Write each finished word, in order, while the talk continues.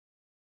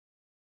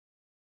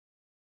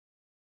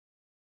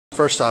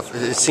First off,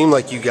 it seemed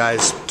like you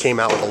guys came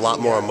out with a lot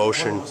more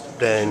emotion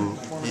than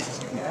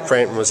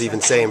Franton was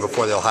even saying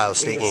before the Ohio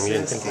State game. You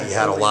didn't think that you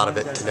had a lot of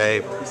it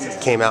today.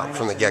 Came out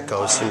from the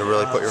get-go, seemed to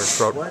really put your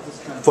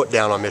foot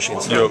down on Michigan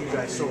State. Yep.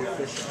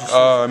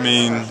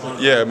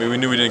 We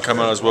knew we didn't come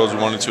out as well as we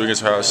wanted to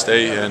against Ohio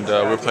State, and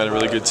we're playing a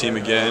really good team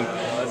again.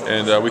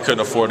 And we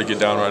couldn't afford to get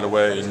down right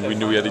away, and we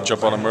knew we had to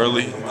jump on them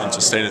early and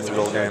sustain it through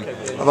the whole game.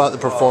 How about the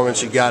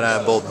performance you got out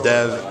of both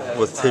Dev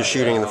with his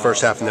shooting in the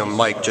first half and then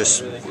Mike,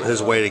 just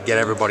his way to get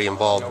everybody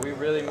involved?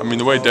 I mean,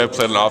 the way Dev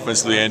played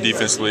offensively and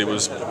defensively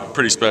was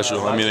pretty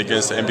special. I mean,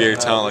 against the NBA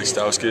talent like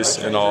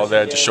Stauskas and all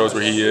that, just shows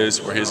where he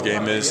is, where his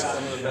game is,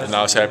 and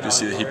I was happy to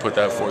see that he put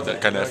that forth,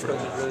 that kind of effort.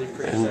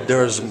 And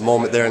there was a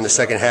moment there in the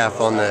second half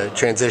on the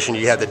transition,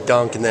 you had the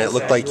dunk, and then it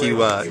looked like you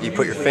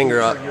put your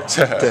finger up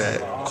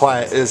to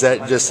quiet. Is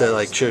that just to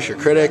like shush your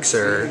critics,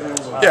 or?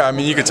 Yeah, I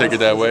mean, you could take it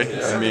that way.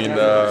 I mean,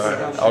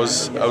 that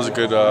was a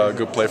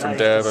good play from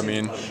Dev. I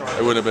mean,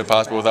 it wouldn't have been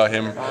possible without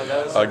him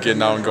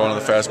getting out and going on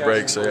the fast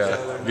break. So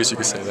yeah, I guess you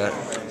could say that.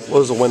 What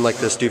does a win like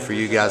this do for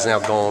you guys now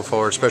going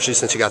forward, especially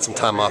since you got some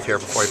time off here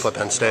before you play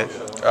Penn State?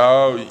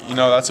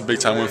 That's a big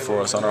time win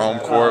for us on our home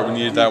court. We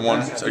needed that one,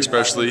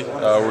 especially.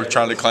 We're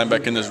trying to climb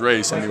back in this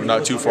race. I mean, we're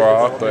not too far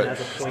off, but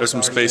there's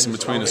some space in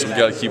between us. So we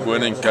got to keep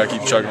winning, got to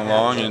keep chugging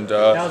along, and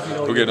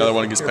we'll get another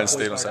one against Penn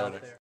State on Saturday.